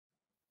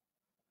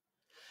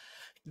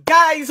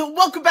Guys,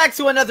 welcome back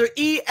to another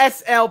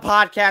ESL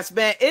podcast,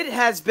 man. It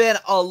has been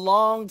a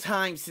long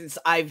time since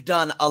I've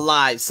done a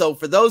live. So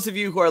for those of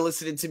you who are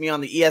listening to me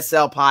on the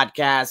ESL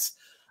podcast,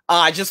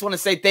 I just want to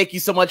say thank you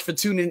so much for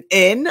tuning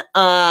in.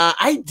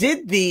 I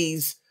did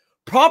these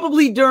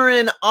probably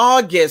during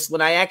August when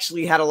I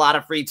actually had a lot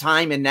of free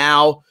time, and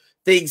now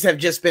things have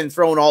just been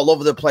thrown all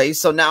over the place.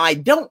 So now I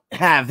don't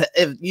have,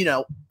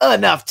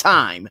 enough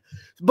time.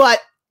 But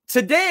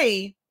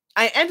today,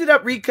 I ended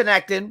up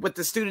reconnecting with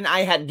the student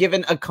I had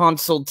given a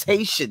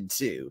consultation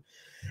to.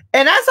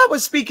 And as I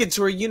was speaking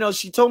to her,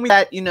 she told me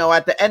that,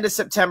 at the end of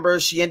September,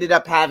 she ended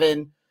up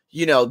having,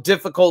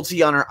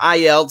 difficulty on her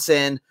IELTS.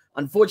 And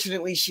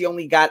unfortunately, she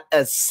only got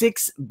a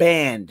 6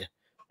 band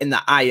in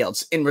the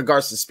IELTS in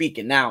regards to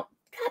speaking. Now,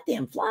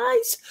 goddamn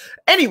flies.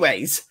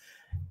 Anyways,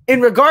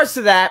 in regards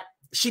to that,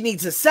 she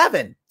needs a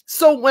 7.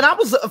 So when I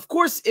was, of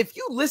course, if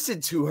you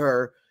listen to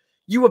her,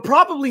 you would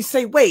probably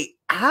say, wait,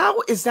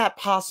 how is that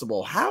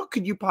possible? How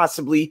could you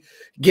possibly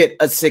get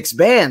a 6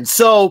 band?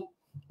 So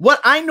what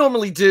I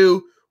normally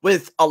do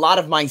with a lot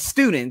of my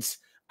students,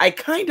 I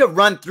kind of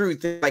run through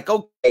things like,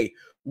 okay,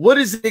 what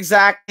is it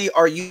exactly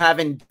are you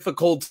having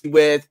difficulty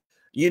with?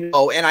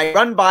 And I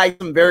run by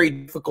some very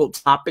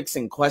difficult topics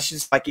and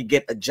questions so I could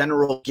get a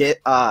general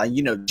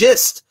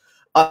gist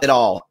of it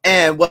all.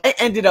 And what I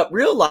ended up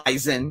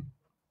realizing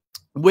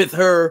with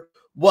her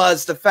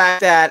was the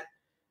fact that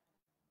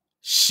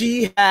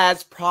she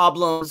has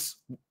problems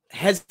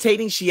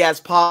hesitating. She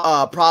has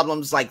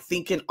problems like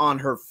thinking on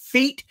her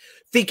feet,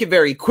 thinking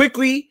very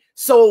quickly.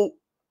 So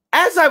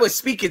as I was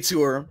speaking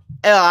to her,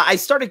 I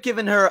started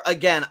giving her,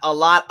 again, a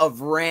lot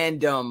of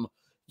random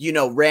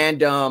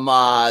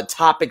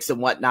topics and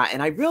whatnot.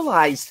 And I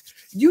realized,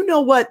 you know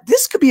what?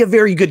 This could be a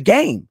very good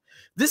game.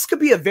 This could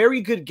be a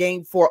very good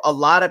game for a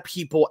lot of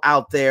people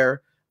out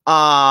there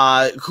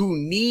who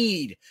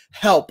need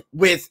help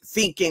with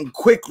thinking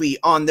quickly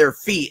on their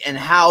feet and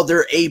how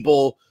they're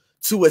able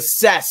to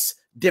assess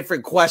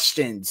different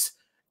questions.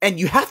 And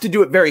you have to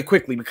do it very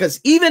quickly,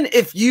 because even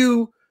if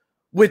you,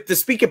 with the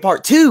speaking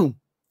part too,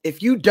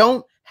 if you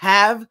don't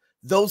have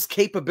those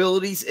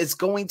capabilities, it's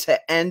going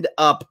to end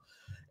up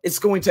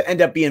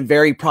being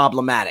very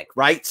problematic,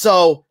 right?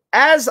 So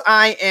as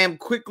I am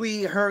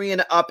quickly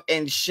hurrying up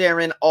and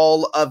sharing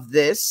all of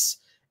this,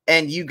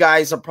 and you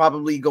guys are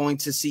probably going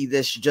to see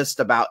this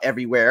just about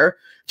everywhere,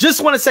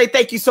 just want to say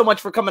thank you so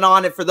much for coming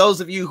on. And for those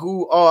of you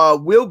who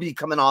will be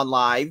coming on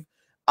live,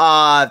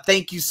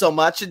 thank you so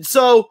much. And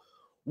so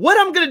what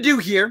I'm going to do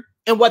here,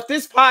 and what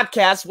this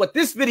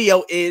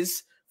video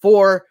is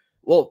for,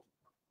 well,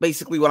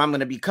 basically what I'm going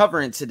to be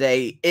covering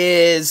today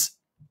is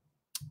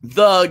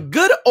the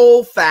good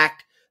old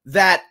fact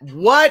that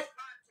what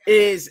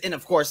is, and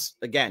of course,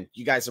 again,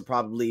 you guys are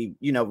probably,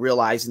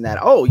 realizing that,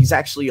 oh, he's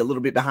actually a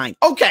little bit behind.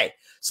 Okay.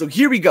 So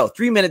here we go.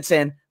 3 minutes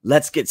in.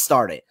 Let's get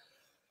started.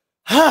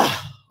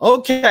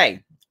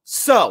 Okay.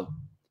 So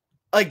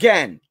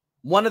again,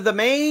 one of the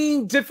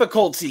main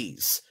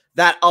difficulties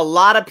that a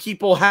lot of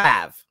people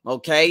have,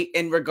 okay,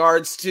 in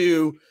regards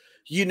to,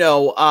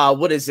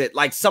 what is it?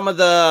 Like some of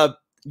the,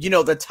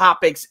 the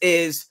topics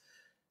is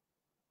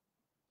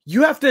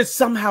you have to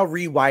somehow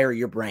rewire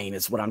your brain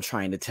is what I'm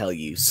trying to tell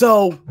you.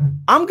 So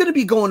I'm going to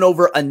be going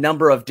over a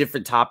number of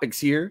different topics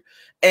here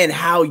and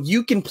how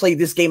you can play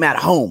this game at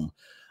home.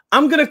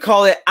 I'm going to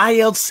call it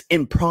IELTS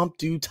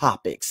Impromptu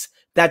Topics.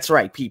 That's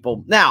right,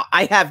 people. Now,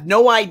 I have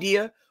no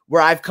idea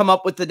where I've come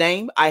up with the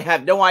name. I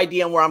have no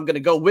idea where I'm going to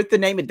go with the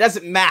name. It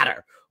doesn't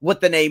matter what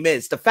the name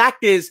is. The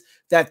fact is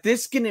that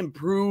this can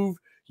improve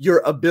your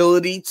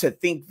ability to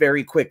think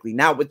very quickly.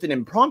 Now, with an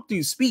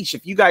impromptu speech,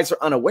 if you guys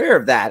are unaware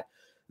of that,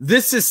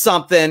 this is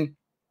something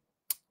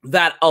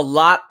that a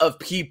lot of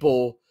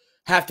people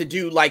have to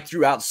do like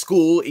throughout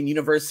school and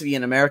university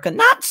in America.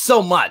 Not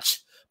so much.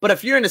 But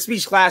if you're in a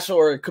speech class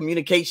or a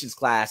communications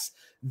class,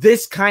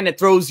 this kind of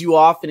throws you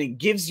off and it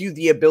gives you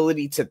the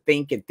ability to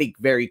think and think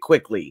very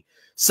quickly.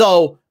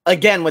 So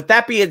again, with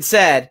that being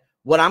said,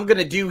 what I'm going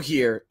to do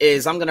here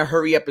is I'm going to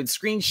hurry up and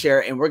screen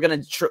share, and we're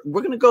going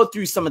to go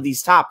through some of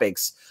these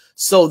topics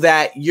so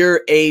that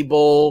you're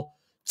able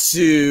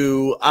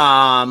to,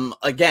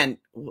 again,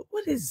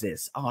 what is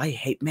this? Oh, I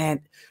hate,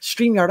 man,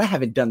 StreamYard. I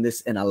haven't done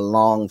this in a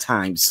long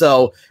time.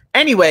 So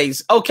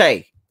anyways,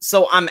 okay.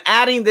 So I'm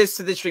adding this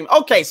to the stream.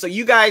 Okay, so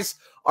you guys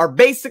are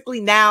basically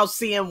now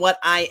seeing what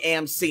I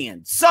am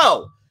seeing.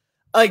 So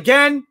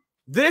again,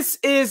 this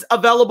is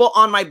available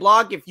on my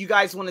blog. If you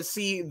guys want to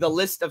see the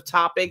list of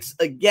topics,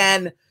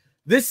 again,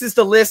 this is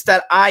the list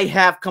that I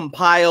have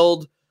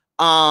compiled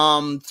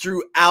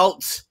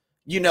throughout,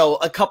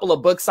 a couple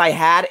of books I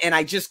had, and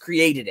I just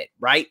created it,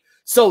 right?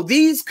 So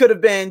these could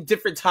have been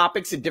different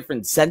topics in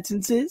different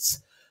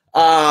sentences.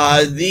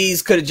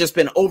 These could have just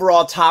been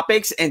overall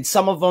topics, and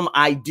some of them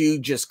I do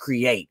just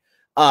create.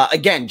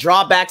 Again,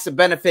 drawbacks and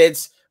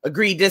benefits,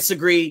 agree,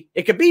 disagree.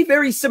 It could be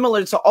very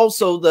similar to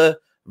also the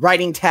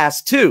writing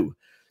task too.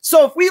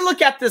 So if we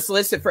look at this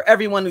list, and for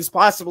everyone who's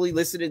possibly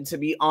listening to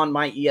me on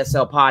my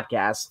ESL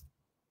podcast,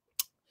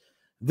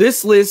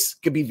 this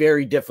list could be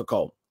very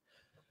difficult.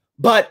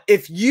 But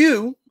if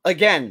you,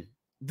 again,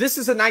 this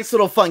is a nice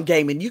little fun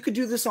game, and you could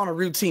do this on a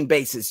routine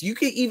basis. You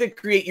could even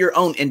create your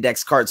own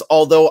index cards,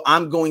 although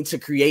I'm going to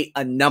create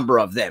a number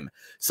of them.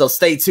 So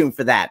stay tuned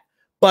for that.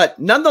 But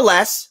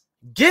nonetheless,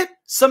 get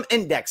some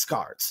index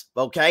cards,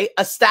 okay?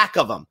 A stack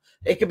of them.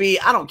 It could be,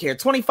 I don't care,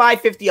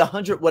 25, 50,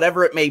 100,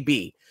 whatever it may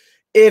be.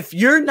 If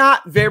you're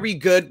not very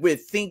good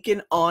with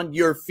thinking on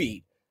your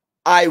feet,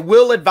 I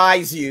will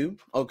advise you,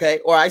 okay,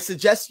 or I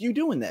suggest you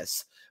doing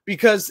this,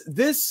 because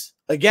this,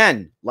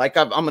 again, like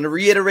I'm going to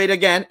reiterate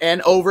again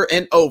and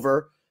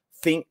over,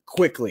 think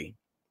quickly.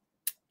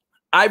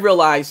 I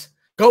realize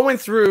going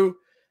through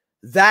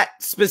that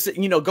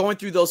specific, going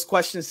through those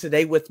questions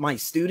today with my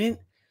student,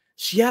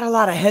 she had a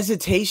lot of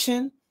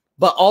hesitation,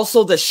 but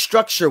also the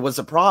structure was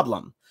a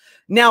problem.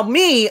 Now,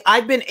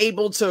 I've been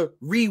able to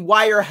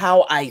rewire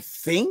how I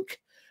think.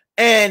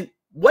 And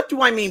what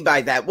do I mean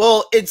by that?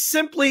 Well, it's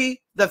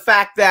simply the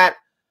fact that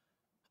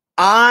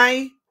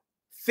I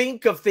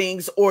think of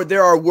things, or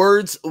there are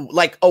words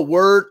like a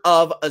word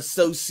of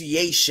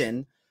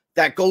association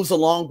that goes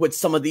along with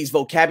some of these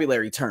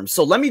vocabulary terms.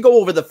 So let me go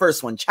over the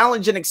first one,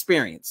 challenge and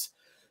experience.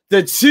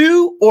 The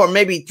 2 or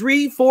maybe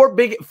 3, 4,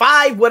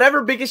 5,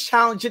 whatever biggest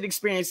challenge and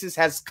experiences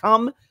has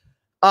come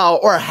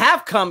or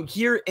have come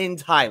here in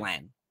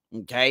Thailand.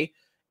 Okay.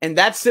 And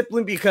that's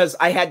simply because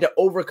I had to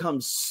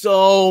overcome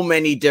so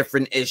many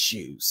different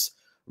issues,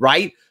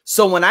 right?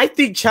 So when I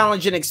think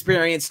challenge and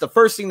experience, the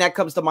first thing that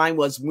comes to mind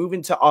was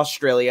moving to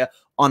Australia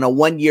on a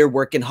 1-year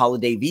working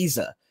holiday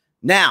visa.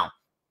 Now,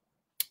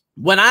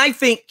 when I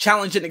think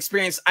challenge and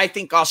experience, I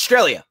think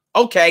Australia.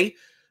 Okay.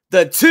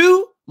 The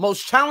 2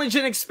 most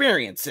challenging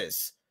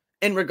experiences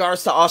in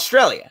regards to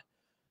Australia,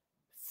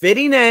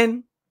 fitting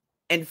in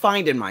and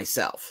finding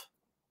myself.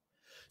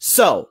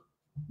 So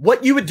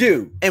what you would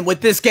do, and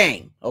with this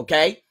game,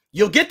 okay,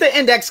 you'll get the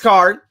index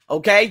card,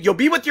 okay, you'll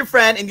be with your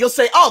friend and you'll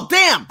say, oh,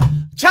 damn,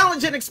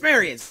 challenge and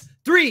experience.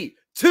 3,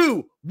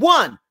 2,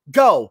 1,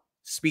 go.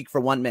 Speak for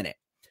 1 minute.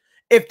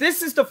 If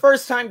this is the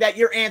first time that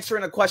you're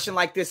answering a question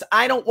like this,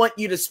 I don't want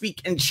you to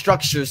speak in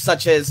structures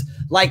such as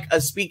like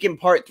a speak in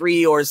part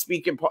 3 or a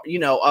speak in part,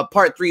 a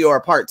part 3 or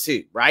a part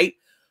 2, right?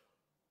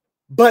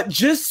 But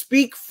just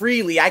speak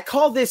freely. I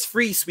call this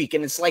free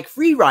speaking. It's like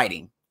free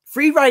writing.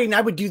 Free writing,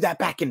 I would do that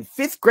back in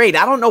 5th grade.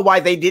 I don't know why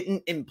they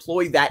didn't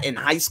employ that in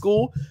high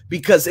school,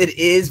 because it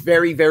is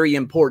very, very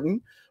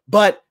important.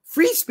 But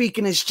free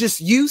speaking is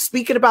just you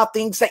speaking about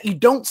things that you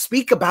don't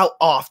speak about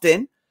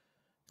often,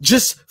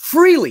 just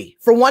freely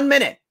for 1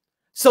 minute.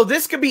 So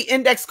this could be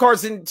index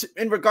cards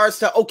in regards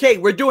to, okay,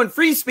 we're doing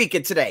free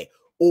speaking today.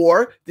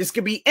 Or this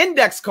could be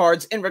index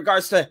cards in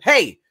regards to,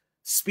 hey,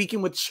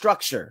 speaking with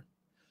structure.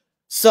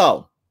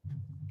 So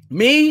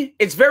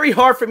it's very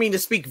hard for me to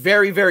speak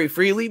very, very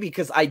freely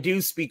because I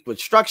do speak with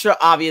structure.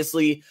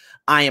 Obviously,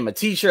 I am a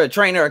teacher, a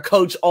trainer, a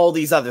coach, all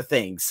these other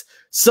things.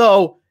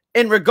 So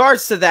in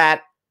regards to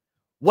that,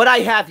 what I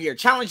have here,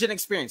 challenge and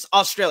experience,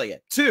 Australia.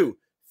 2,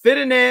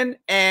 fitting in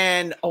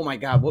and, oh my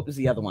God, what was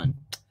the other one?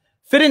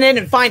 Fitting in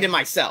and finding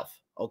myself.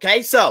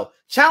 Okay, so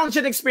challenge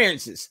and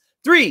experiences.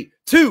 3,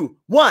 2,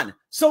 1.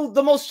 So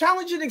the most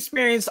challenging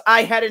experience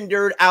I had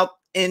endured out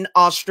in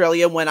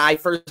Australia when I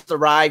first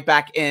arrived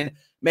back in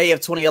May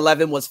of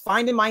 2011 was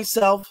finding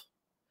myself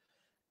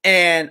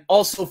and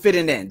also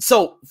fitting in.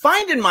 So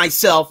finding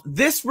myself,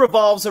 this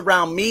revolves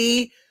around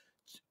me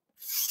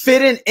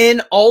fitting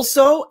in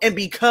also. And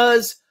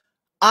because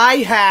I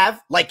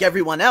have, like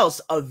everyone else,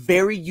 a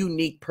very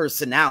unique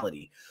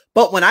personality.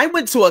 But when I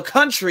went to a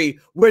country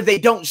where they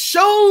don't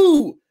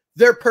show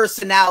their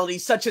personality,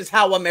 such as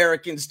how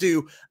Americans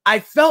do, I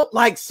felt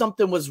like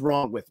something was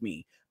wrong with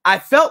me. I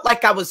felt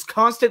like I was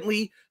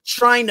constantly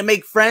trying to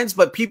make friends,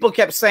 but people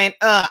kept saying,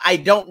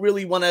 I don't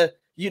really want to,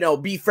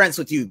 be friends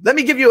with you. Let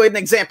me give you an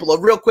example, a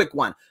real quick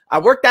one. I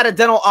worked at a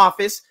dental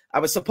office. I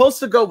was supposed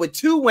to go with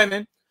 2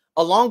 women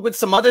along with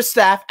some other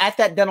staff at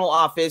that dental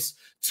office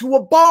to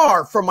a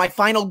bar for my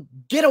final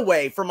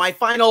getaway, for my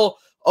final,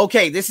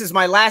 okay, this is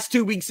my last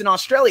 2 weeks in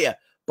Australia.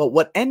 But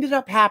what ended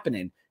up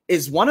happening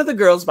is one of the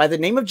girls by the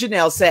name of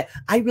Janelle said,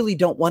 I really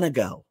don't want to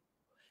go.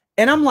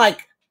 And I'm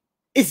like,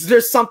 is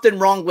there something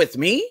wrong with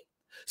me?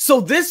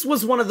 So this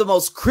was one of the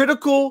most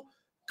critical,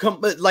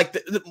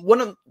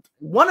 one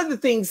of the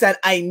things that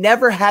I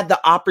never had the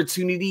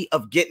opportunity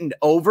of getting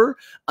over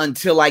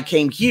until I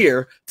came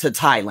here to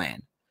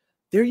Thailand.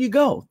 There you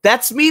go.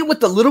 That's me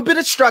with a little bit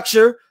of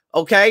structure.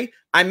 Okay.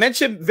 I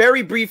mentioned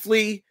very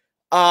briefly,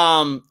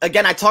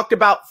 again, I talked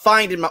about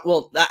finding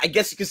I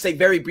guess you could say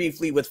very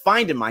briefly with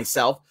finding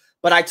myself,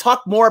 but I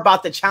talked more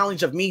about the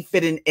challenge of me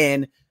fitting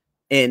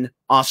in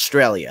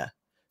Australia.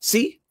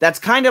 See, that's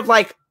kind of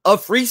like a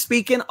free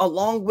speaking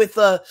along with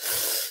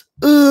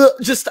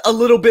just a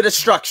little bit of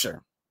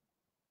structure.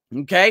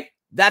 Okay,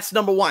 that's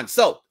number 1.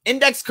 So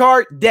index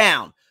card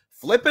down,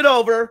 flip it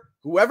over.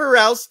 Whoever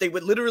else, they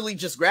would literally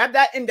just grab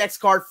that index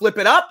card, flip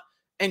it up,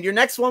 and your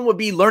next one would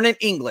be learning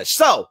English.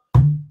 So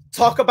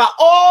talk about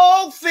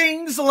all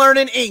things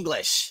learning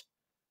English.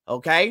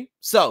 Okay,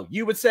 so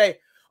you would say,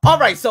 all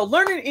right, so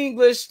learning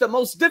English, the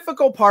most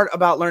difficult part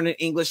about learning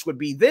English would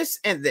be this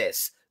and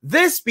this.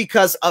 This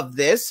because of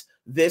this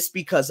this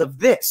because of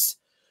this.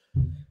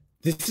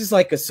 This is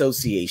like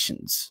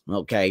associations,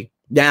 okay?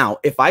 Now,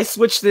 if I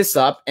switch this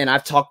up, and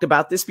I've talked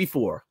about this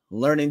before,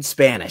 learning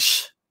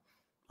Spanish,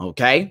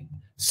 okay?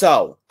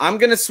 So I'm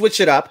going to switch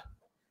it up,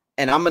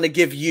 and I'm going to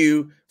give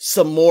you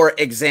some more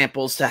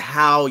examples to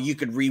how you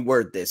could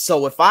reword this.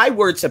 So if I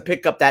were to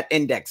pick up that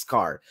index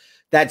card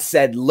that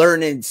said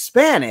learning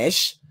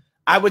Spanish,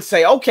 I would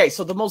say, okay,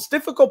 so the most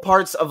difficult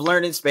parts of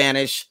learning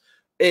Spanish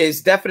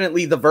is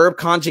definitely the verb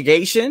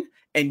conjugation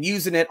and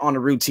using it on a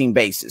routine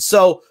basis.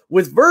 So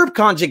with verb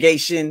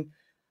conjugation,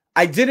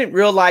 I didn't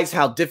realize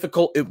how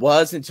difficult it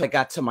was until I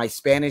got to my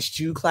Spanish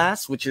 2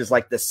 class, which is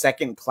like the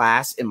second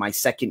class in my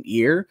second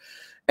year.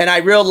 And I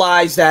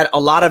realized that a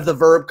lot of the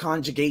verb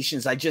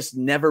conjugations, I just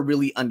never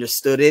really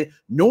understood it,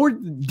 nor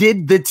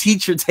did the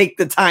teacher take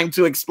the time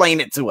to explain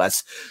it to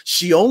us.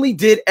 She only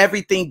did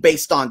everything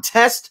based on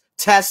test,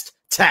 test,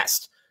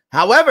 test.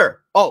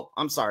 However,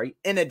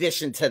 in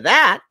addition to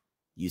that,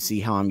 you see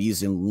how I'm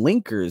using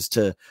linkers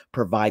to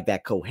provide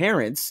that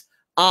coherence.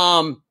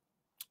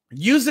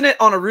 Using it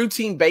on a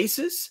routine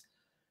basis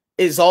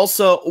was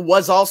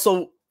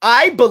also,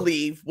 I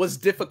believe, was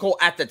difficult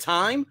at the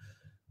time.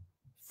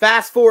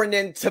 Fast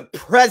forwarding into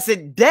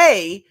present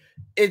day,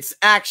 it's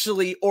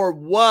actually, or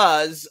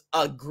was,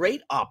 a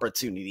great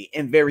opportunity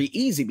and very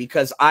easy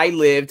because I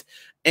lived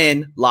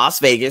in Las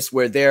Vegas,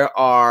 where there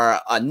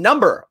are a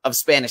number of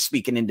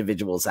Spanish-speaking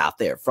individuals out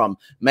there from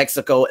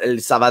Mexico, El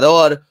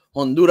Salvador,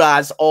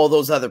 Honduras, all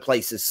those other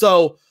places.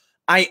 So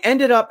I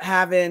ended up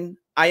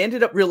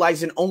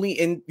realizing only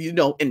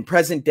in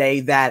present day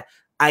that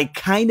I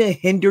kind of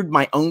hindered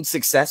my own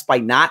success by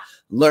not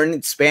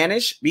learning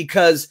Spanish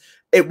because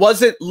it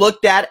wasn't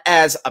looked at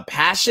as a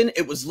passion.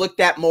 It was looked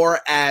at more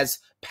as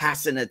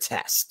passing a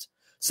test.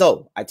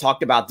 So I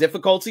talked about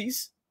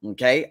difficulties.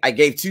 Okay, I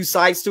gave 2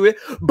 sides to it,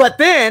 but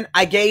then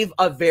I gave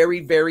a very,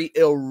 very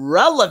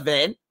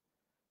irrelevant.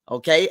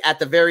 Okay, at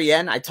the very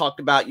end, I talked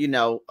about,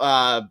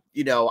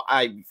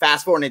 I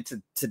fast forwarded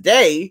to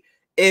today.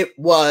 It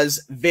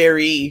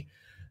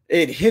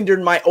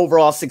hindered my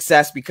overall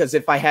success because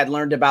if I had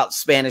learned about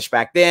Spanish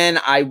back then,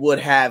 I would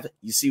have,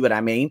 you see what I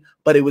mean?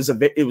 But it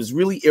was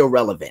really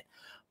irrelevant.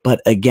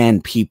 But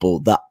again, people,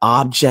 the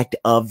object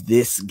of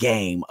this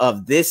game,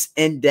 of this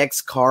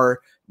index card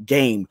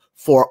game,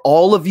 for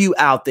all of you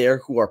out there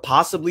who are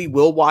possibly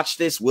will watch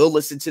this, will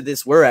listen to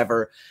this,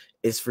 wherever,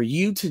 is for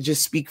you to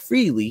just speak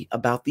freely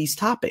about these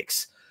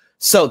topics.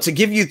 So to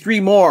give you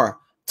 3 more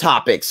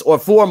topics or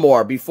 4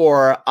 more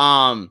before,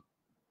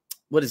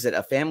 what is it?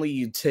 A family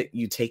you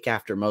take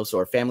after most,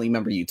 or a family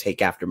member you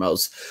take after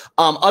most.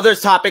 Other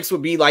topics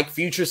would be like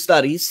future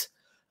studies.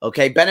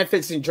 Okay.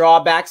 Benefits and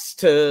drawbacks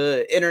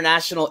to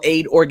international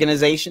aid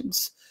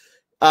organizations.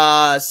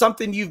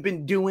 Something you've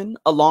been doing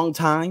a long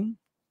time.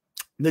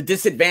 The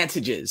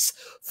disadvantages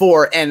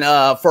for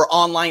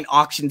online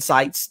auction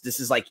sites.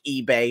 This is like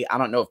eBay. I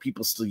don't know if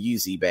people still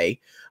use eBay.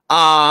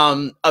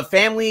 A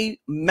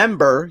family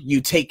member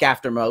you take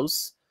after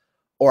most,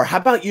 or how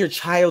about your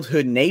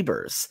childhood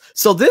neighbors?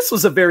 So this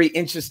was a very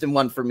interesting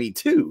one for me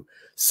too.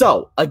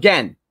 So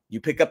again, you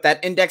pick up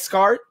that index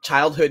card,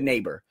 childhood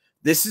neighbor.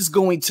 This is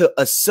going to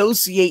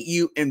associate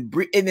you and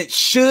it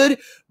should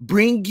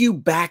bring you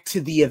back to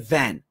the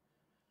event.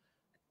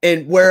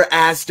 And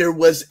whereas there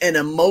was an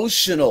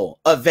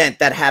emotional event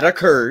that had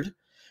occurred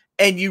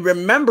and you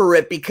remember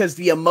it because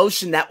the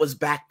emotion that was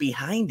back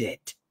behind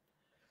it.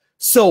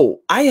 So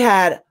I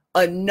had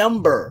a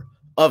number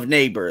of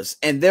neighbors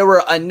and there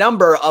were a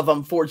number of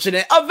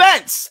unfortunate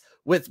events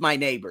with my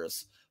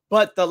neighbors.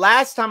 But the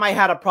last time I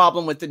had a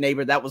problem with the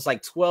neighbor, that was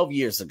like 12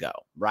 years ago,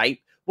 right?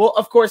 Well,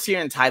 of course,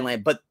 here in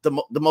Thailand, but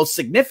the most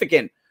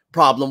significant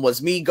problem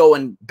was me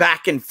going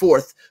back and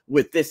forth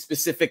with this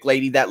specific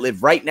lady that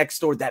lived right next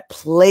door that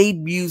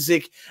played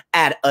music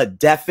at a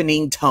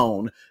deafening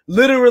tone.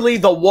 Literally,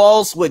 the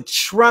walls would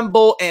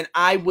tremble and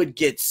I would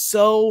get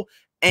so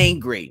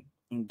angry.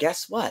 And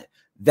guess what?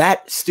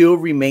 That still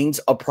remains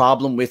a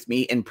problem with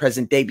me in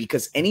present day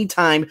because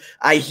anytime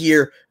I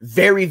hear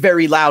very,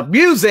 very loud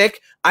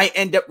music, I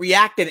end up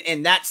reacting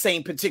in that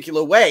same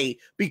particular way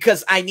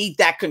because I need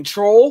that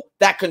control.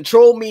 That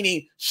control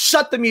meaning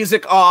shut the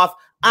music off.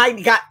 I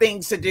got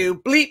things to do.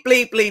 Bleep,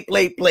 bleep, bleep,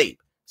 bleep, bleep.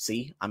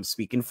 See, I'm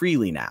speaking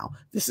freely now.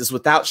 This is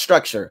without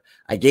structure.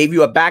 I gave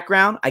you a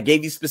background. I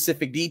gave you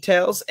specific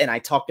details, and I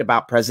talked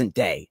about present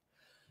day.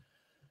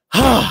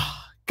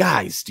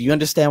 Guys, do you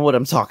understand what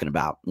I'm talking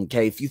about?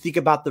 Okay, if you think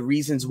about the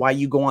reasons why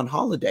you go on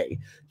holiday,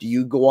 do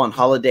you go on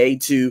holiday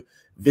to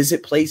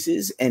visit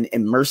places and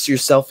immerse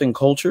yourself in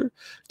culture?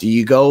 Do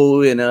you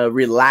go in a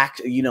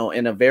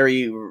in a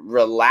very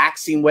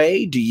relaxing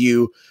way? Do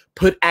you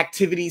put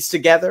activities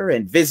together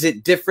and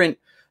visit different,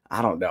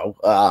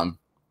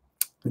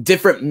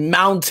 different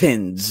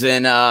mountains?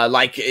 And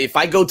like if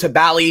I go to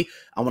Bali,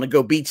 I want to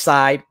go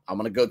beachside. I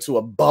want to go to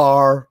a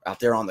bar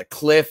out there on the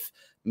cliff,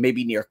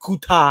 maybe near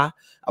Kuta.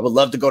 I would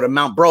love to go to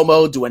Mount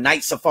Bromo, do a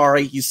night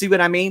safari. You see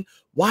what I mean?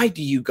 Why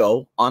do you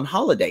go on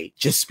holiday?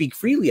 Just speak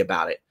freely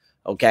about it.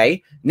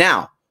 Okay.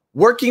 Now,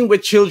 working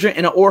with children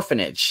in an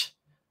orphanage.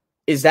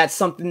 Is that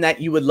something that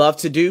you would love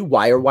to do?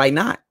 Why or why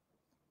not?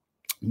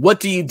 What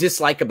do you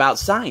dislike about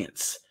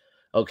science?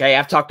 Okay,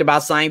 I've talked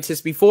about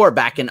scientists before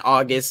back in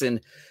August and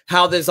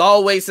how there's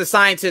always the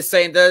scientists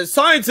saying, the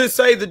scientists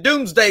say the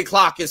doomsday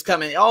clock is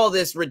coming. All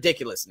this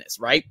ridiculousness,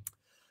 right?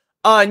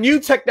 New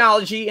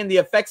technology and the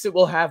effects it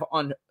will have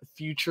on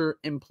future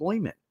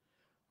employment,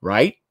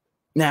 right?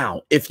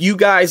 Now, if you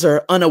guys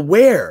are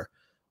unaware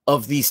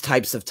of these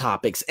types of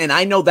topics, and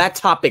I know that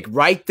topic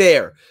right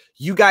there,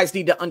 you guys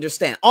need to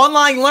understand.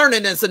 Online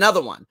learning is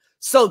another one.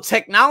 So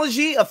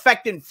technology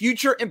affecting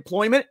future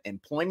employment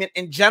in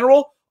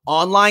general,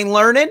 online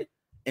learning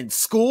in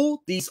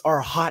school, these are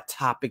hot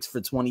topics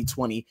for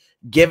 2020,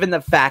 given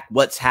the fact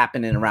what's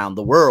happening around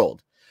the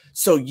world.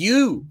 So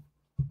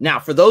now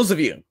for those of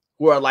you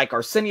who are like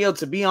Arsenio,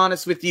 to be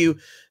honest with you,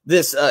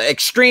 this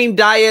extreme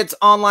diets,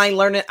 online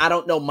learning, I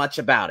don't know much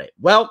about it.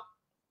 Well,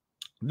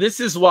 this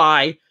is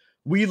why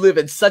we live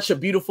in such a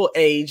beautiful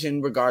age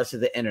in regards to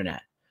the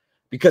internet.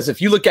 Because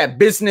if you look at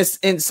Business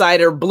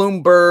Insider,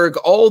 Bloomberg,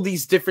 all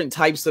these different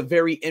types of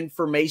very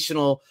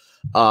informational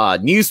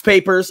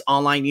newspapers,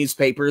 online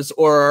newspapers,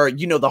 or,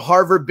 the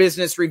Harvard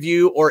Business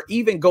Review, or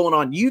even going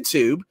on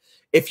YouTube,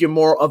 if you're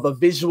more of a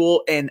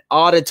visual and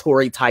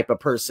auditory type of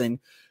person,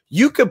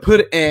 you could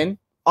put in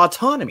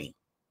autonomy.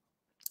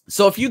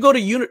 So if you go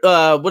to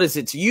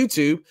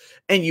YouTube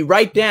and you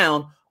write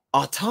down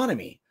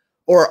autonomy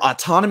or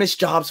autonomous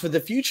jobs for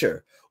the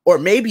future, or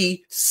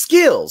maybe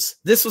skills.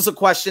 This was a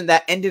question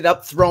that ended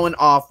up throwing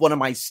off one of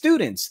my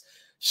students.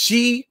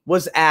 She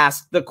was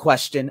asked the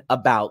question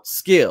about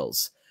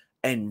skills.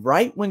 And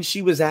right when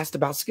she was asked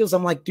about skills,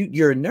 I'm like, dude,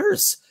 you're a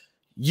nurse.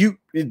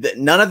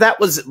 None of that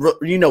was,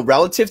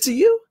 relative to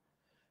you,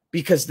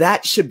 because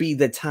that should be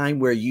the time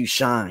where you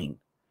shine.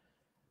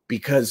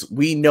 Because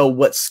we know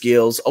what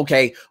skills,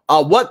 okay,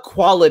 what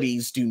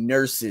qualities do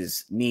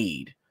nurses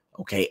need?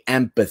 Okay,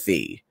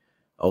 empathy.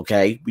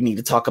 Okay, we need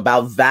to talk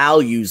about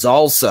values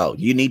also.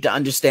 You need to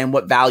understand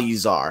what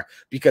values are.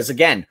 Because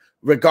again,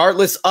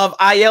 regardless of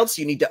IELTS,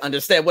 you need to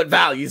understand what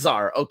values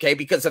are. Okay,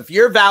 because if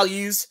your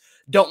values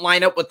don't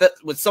line up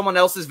with someone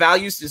else's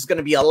values, there's going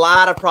to be a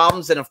lot of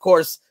problems. And of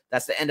course,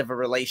 that's the end of a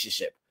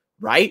relationship,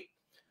 right?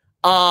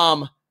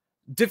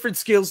 Different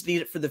skills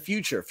needed for the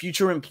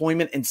future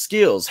employment and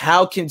skills.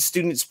 How can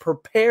students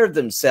prepare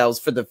themselves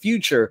for the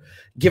future,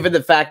 given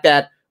the fact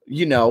that,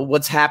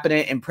 what's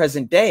happening in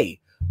present day?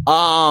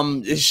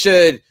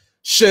 Should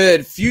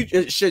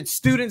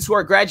students who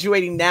are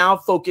graduating now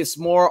focus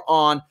more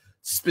on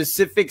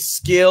specific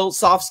skill,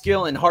 soft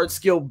skill and hard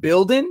skill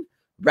building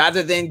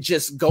rather than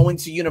just going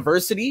to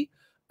university?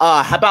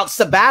 How about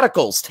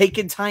sabbaticals,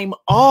 taking time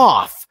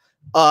off?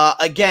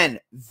 Again,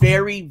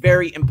 very,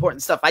 very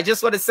important stuff. I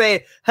just want to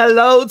say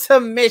hello to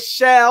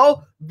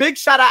Michelle. Big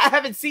shout out. I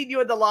haven't seen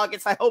you in the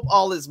longest. I hope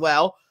all is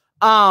well.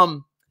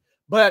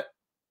 But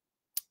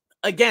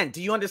again,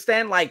 do you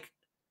understand? Like,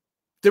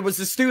 there was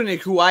a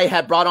student who I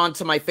had brought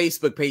onto my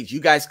Facebook page. You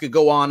guys could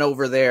go on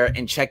over there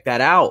and check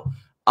that out.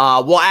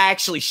 Well, I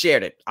actually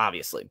shared it,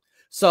 obviously.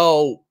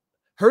 So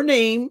her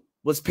name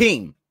was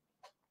Ping.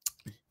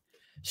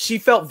 She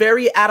felt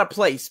very out of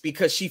place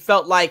because she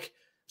felt like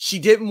she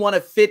didn't want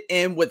to fit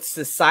in with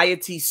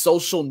society's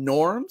social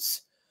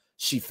norms.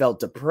 She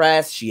felt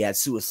depressed. She had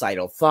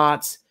suicidal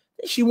thoughts.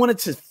 She wanted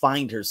to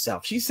find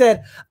herself. She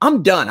said,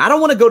 I'm done. I don't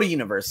want to go to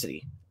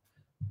university.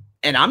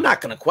 And I'm not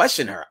going to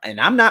question her. And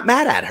I'm not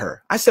mad at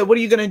her. I said, what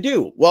are you going to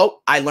do?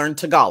 Well, I learned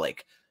Tagalog.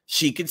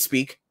 She could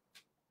speak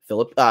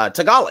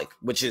Tagalog,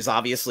 which is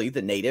obviously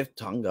the native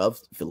tongue of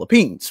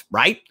Philippines,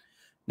 right?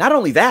 Not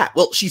only that,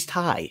 well, she's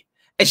Thai.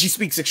 And she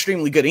speaks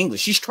extremely good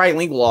English. She's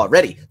trilingual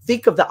already.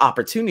 Think of the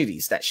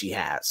opportunities that she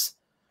has.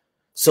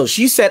 So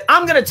she said,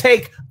 I'm going to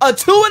take a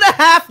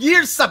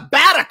 2.5-year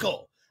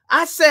sabbatical.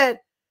 I said,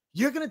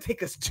 you're going to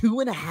take us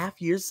 2.5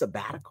 years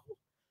sabbatical?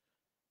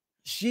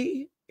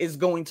 She is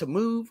going to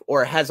move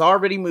or has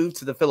already moved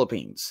to the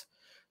Philippines.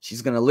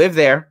 She's going to live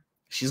there.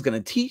 She's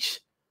going to teach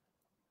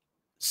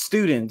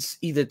students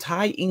either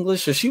Thai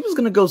English or she was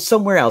going to go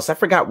somewhere else. I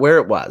forgot where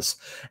it was.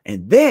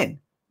 And then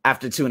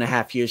after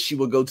 2.5 years, she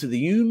will go to the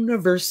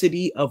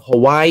University of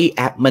Hawaii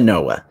at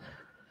Manoa.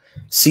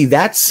 See,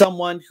 that's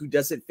someone who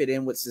doesn't fit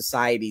in with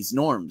society's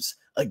norms.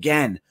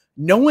 Again,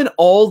 knowing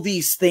all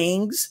these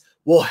things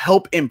will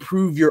help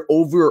improve your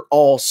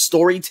overall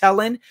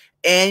storytelling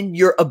and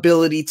your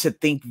ability to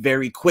think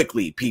very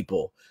quickly,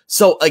 people.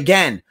 So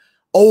again,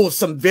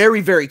 some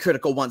very, very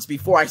critical ones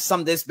before I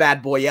sum this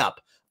bad boy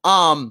up.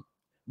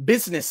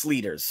 Business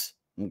leaders.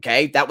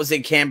 Okay, that was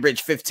in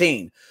Cambridge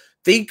 15.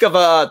 Think of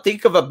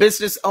a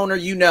business owner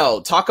you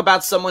know. Talk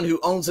about someone who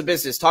owns a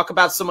business. Talk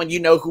about someone you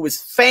know who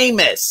is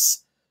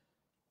famous.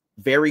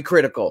 Very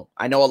critical.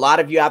 I know a lot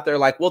of you out there are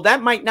like, well,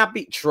 that might not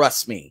be.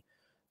 Trust me.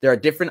 There are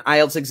different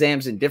IELTS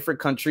exams in different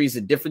countries,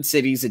 in different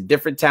cities, in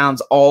different towns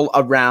all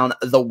around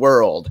the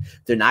world.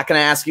 They're not going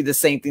to ask you the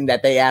same thing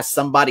that they ask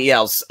somebody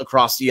else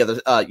across the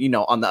other,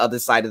 on the other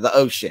side of the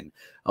ocean.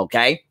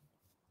 Okay.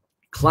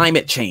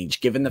 Climate change,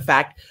 given the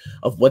fact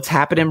of what's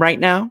happening right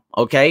now,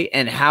 okay,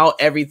 and how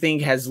everything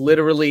has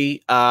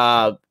literally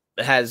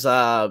has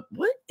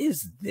what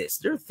is this?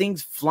 There are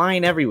things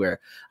flying everywhere.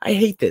 I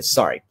hate this.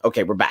 Sorry.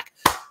 Okay, we're back.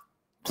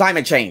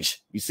 Climate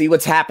change. You see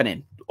what's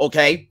happening.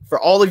 Okay, for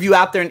all of you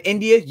out there in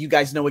India, you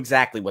guys know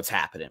exactly what's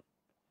happening.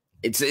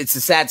 It's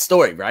a sad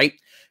story, right?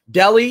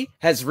 Delhi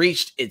has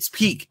reached its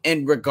peak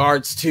in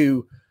regards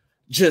to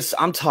just,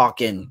 I'm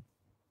talking,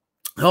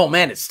 oh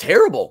man, it's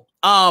terrible.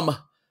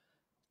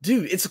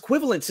 Dude, it's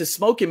equivalent to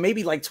smoking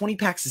maybe like 20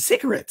 packs of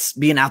cigarettes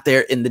being out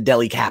there in the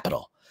Delhi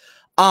capital.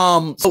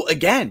 So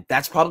again,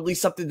 that's probably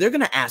something they're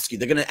going to ask you.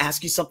 They're going to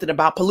ask you something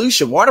about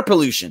pollution, water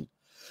pollution.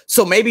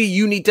 So maybe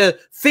you need to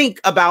think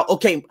about,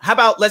 okay, how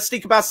about let's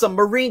think about some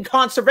marine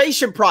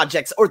conservation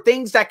projects or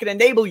things that can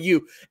enable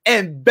you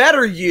and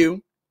better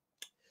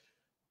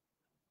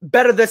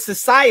the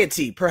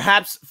society,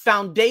 perhaps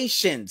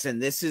foundations.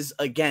 And this is,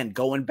 again,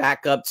 going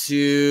back up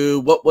to,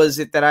 what was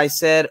it that I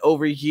said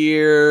over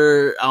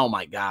here? Oh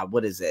my God,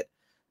 what is it?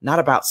 Not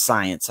about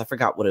science. I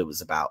forgot what it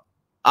was about.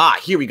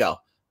 Here we go.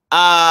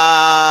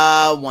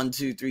 1,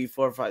 2, 3,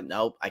 4, 5.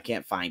 Nope, I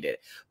can't find it.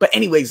 But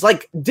anyways,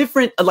 like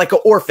different, like an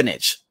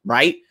orphanage,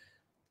 right?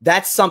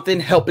 That's something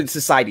helping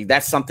society.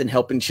 That's something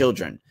helping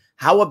children.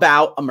 How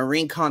about a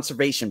marine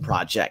conservation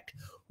project?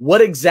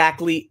 What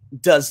exactly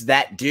does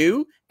that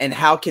do? And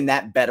how can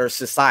that better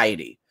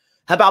society?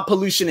 How about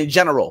pollution in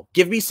general?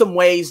 Give me some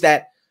ways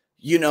that,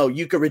 you know,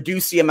 you could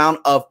reduce the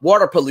amount of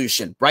water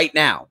pollution right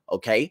now.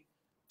 Okay.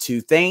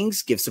 2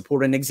 things, give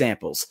support and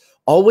examples.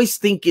 Always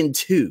think in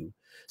 2.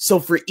 So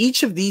for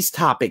each of these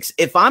topics,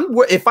 if I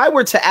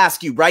were to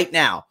ask you right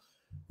now,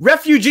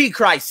 refugee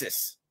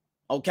crisis,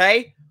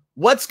 okay?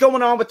 What's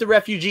going on with the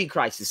refugee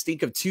crisis?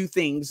 Think of 2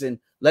 things, and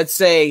let's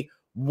say,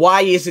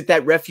 why is it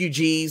that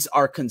refugees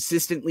are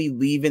consistently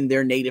leaving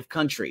their native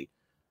country?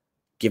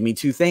 Give me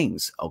 2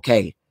 things.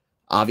 Okay.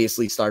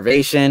 Obviously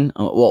starvation.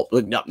 Well,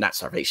 no, not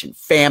starvation.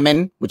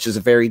 Famine, which is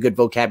a very good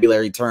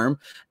vocabulary term,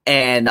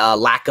 and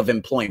lack of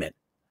employment.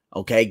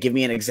 Okay. Give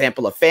me an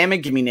example of famine.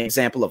 Give me an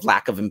example of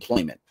lack of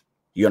employment.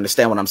 You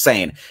understand what I'm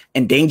saying?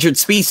 Endangered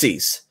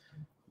species.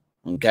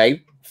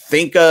 Okay.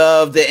 Think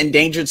of the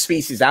endangered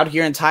species out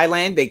here in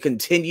Thailand. They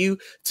continue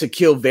to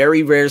kill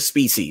very rare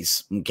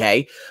species.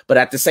 Okay. But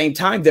at the same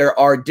time, there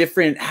are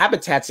different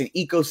habitats and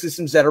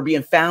ecosystems that are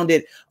being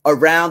founded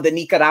around the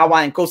Nicaragua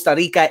and Costa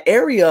Rica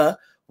area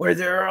where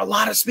there are a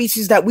lot of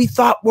species that we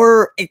thought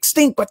were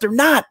extinct, but they're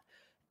not.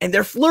 And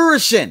they're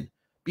flourishing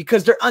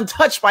because they're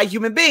untouched by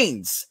human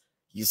beings.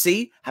 You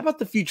see, how about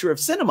the future of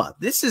cinema?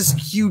 This is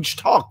huge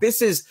talk. This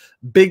is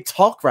big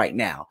talk right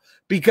now,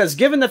 because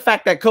given the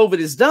fact that COVID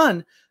is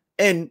done,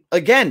 and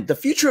again, the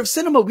future of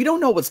cinema, we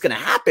don't know what's going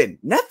to happen.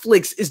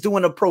 Netflix is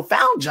doing a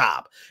profound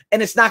job,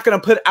 and it's not going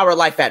to put our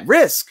life at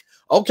risk.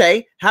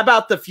 Okay, how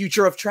about the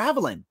future of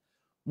traveling?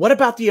 What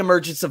about the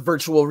emergence of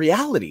virtual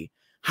reality?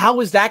 How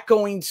is that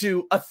going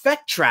to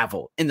affect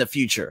travel in the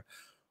future?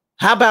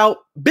 How about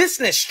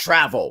business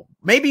travel?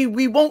 Maybe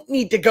we won't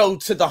need to go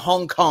to the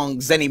Hong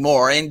Kongs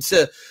anymore, and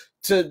to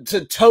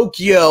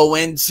Tokyo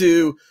and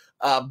to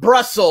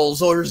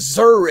Brussels or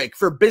Zurich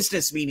for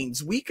business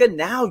meetings. We can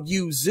now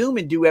use Zoom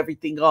and do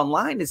everything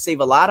online and save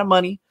a lot of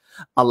money,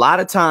 a lot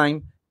of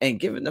time. And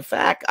given the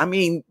fact, I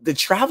mean, the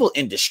travel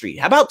industry,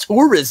 how about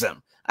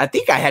tourism? I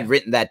think I had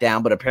written that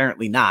down, but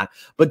apparently not.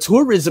 But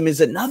tourism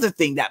is another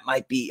thing that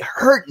might be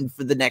hurting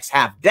for the next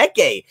half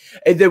decade.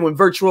 And then when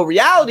virtual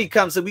reality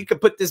comes and we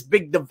could put this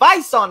big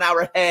device on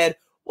our head,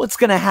 what's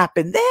going to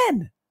happen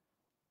then?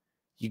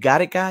 You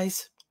got it,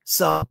 guys?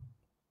 So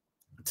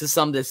to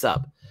sum this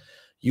up,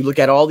 you look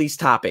at all these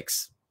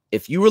topics.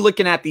 If you were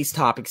looking at these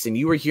topics and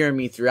you were hearing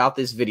me throughout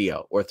this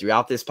video or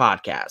throughout this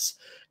podcast,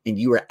 and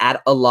you were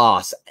at a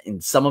loss in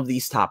some of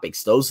these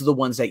topics, those are the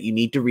ones that you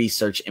need to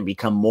research and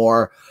become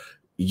more.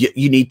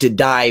 You need to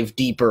dive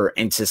deeper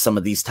into some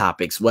of these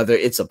topics, whether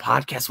it's a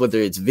podcast, whether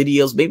it's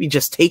videos, maybe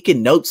just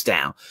taking notes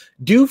down.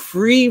 Do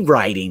free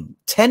writing,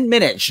 10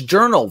 minutes,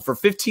 journal for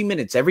 15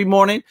 minutes every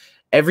morning,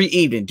 every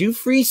evening. Do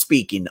free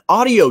speaking,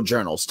 audio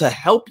journals to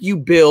help you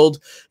build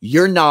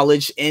your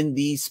knowledge in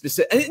these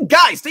specific.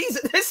 Guys,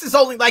 this is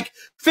only like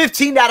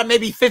 15 out of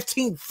maybe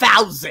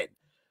 15,000.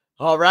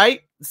 All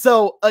right.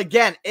 So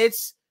again,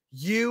 it's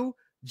you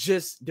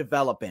just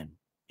developing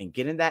and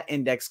getting that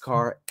index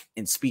card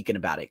and speaking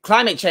about it.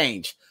 Climate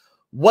change.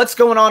 What's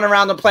going on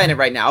around the planet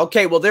right now?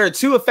 Okay, well, there are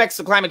 2 effects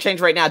of climate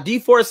change right now.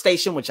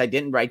 Deforestation, which I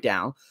didn't write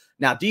down.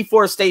 Now,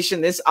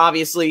 deforestation, this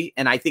obviously,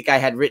 and I think I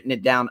had written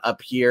it down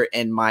up here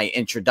in my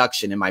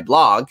introduction in my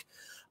blog.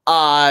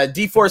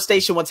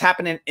 Deforestation, what's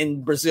happening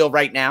in Brazil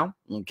right now,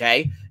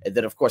 okay? And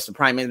then, of course, the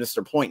Prime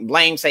Minister pointing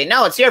blame, saying,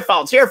 no, it's your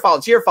fault, it's your fault,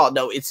 it's your fault.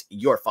 No, it's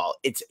your fault.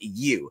 It's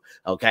you,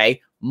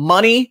 okay?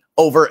 Money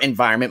over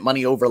environment,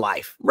 money over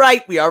life,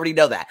 right? We already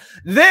know that.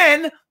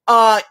 Then,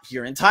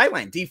 here in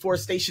Thailand,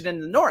 deforestation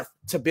in the north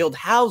to build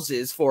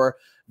houses for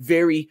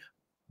very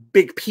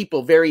big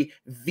people, very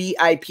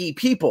VIP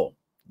people.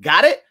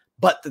 Got it?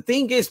 But the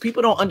thing is,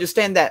 people don't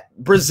understand that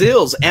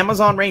Brazil's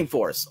Amazon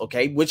rainforest,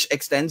 okay, which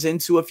extends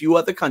into a few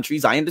other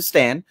countries, I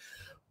understand,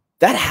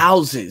 that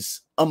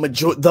houses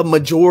the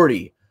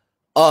majority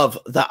of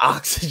the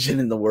oxygen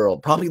in the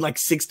world, probably like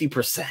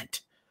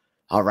 60%.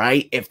 All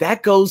right. If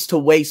that goes to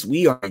waste,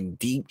 we are in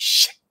deep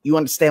shit. You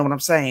understand what I'm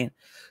saying?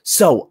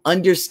 So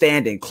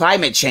understanding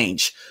climate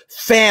change,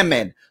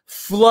 famine,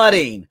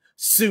 flooding,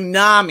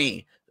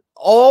 tsunami,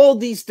 all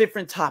these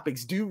different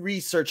topics, do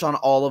research on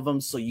all of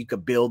them so you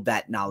could build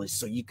that knowledge,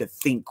 so you could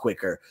think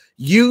quicker.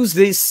 Use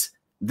this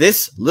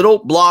little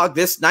blog,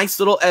 this nice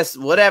little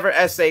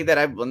essay that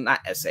I've, well,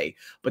 not essay,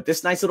 but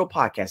this nice little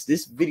podcast,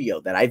 this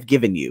video that I've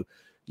given you.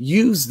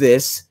 Use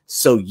this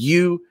so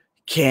you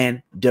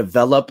can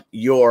develop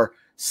your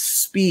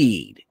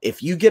speed.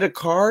 If you get a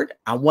card,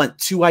 I want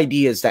two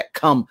ideas should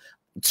come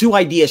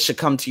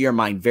to your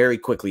mind very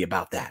quickly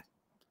about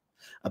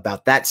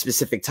that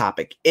specific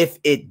topic. If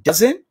it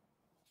doesn't,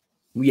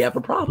 we have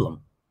a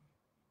problem.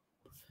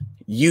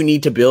 You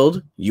need to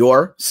build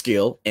your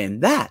skill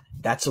in that.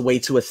 That's a way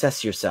to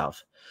assess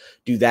yourself.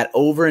 Do that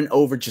over and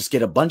over. Just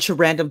get a bunch of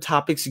random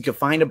topics. You can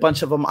find a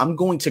bunch of them. I'm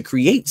going to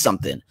create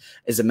something,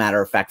 as a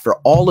matter of fact, for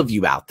all of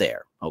you out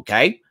there.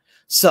 Okay.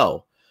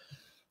 So,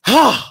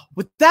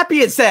 with that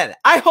being said,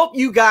 I hope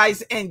you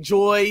guys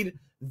enjoyed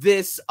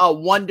this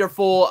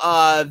wonderful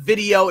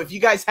video. If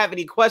you guys have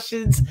any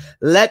questions,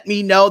 let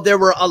me know. There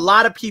were a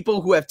lot of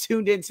people who have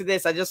tuned into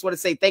this. I just want to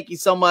say thank you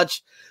so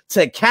much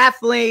to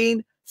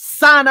Kathleen,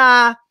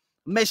 Sana,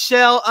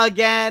 Michelle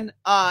again,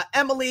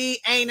 Emily,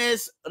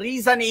 Anus,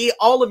 Rizani,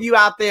 all of you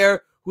out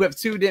there who have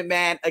tuned in,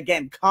 man.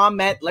 Again,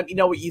 comment. Let me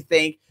know what you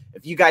think.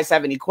 If you guys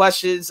have any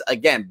questions,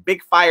 again,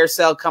 big fire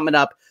sale coming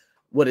up.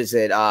 What is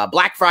it?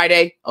 Black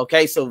Friday.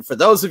 Okay, so for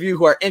those of you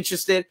who are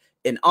interested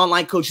in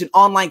online coaching,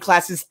 online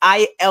classes,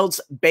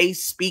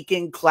 IELTS-based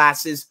speaking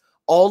classes,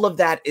 all of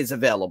that is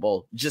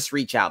available. Just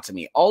reach out to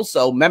me.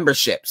 Also,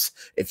 memberships,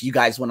 if you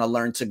guys want to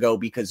learn to go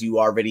because you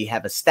already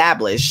have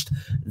established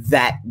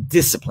that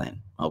discipline.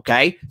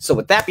 Okay, so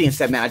with that being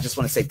said, man, I just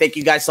want to say thank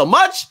you guys so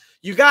much.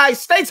 You guys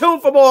stay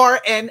tuned for more.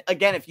 And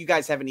again, if you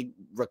guys have any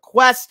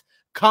requests,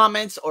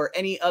 comments, or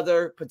any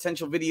other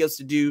potential videos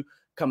to do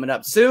coming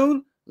up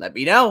soon, let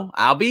me know.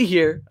 I'll be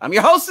here. I'm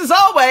your host as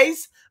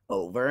always.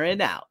 Over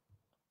and out.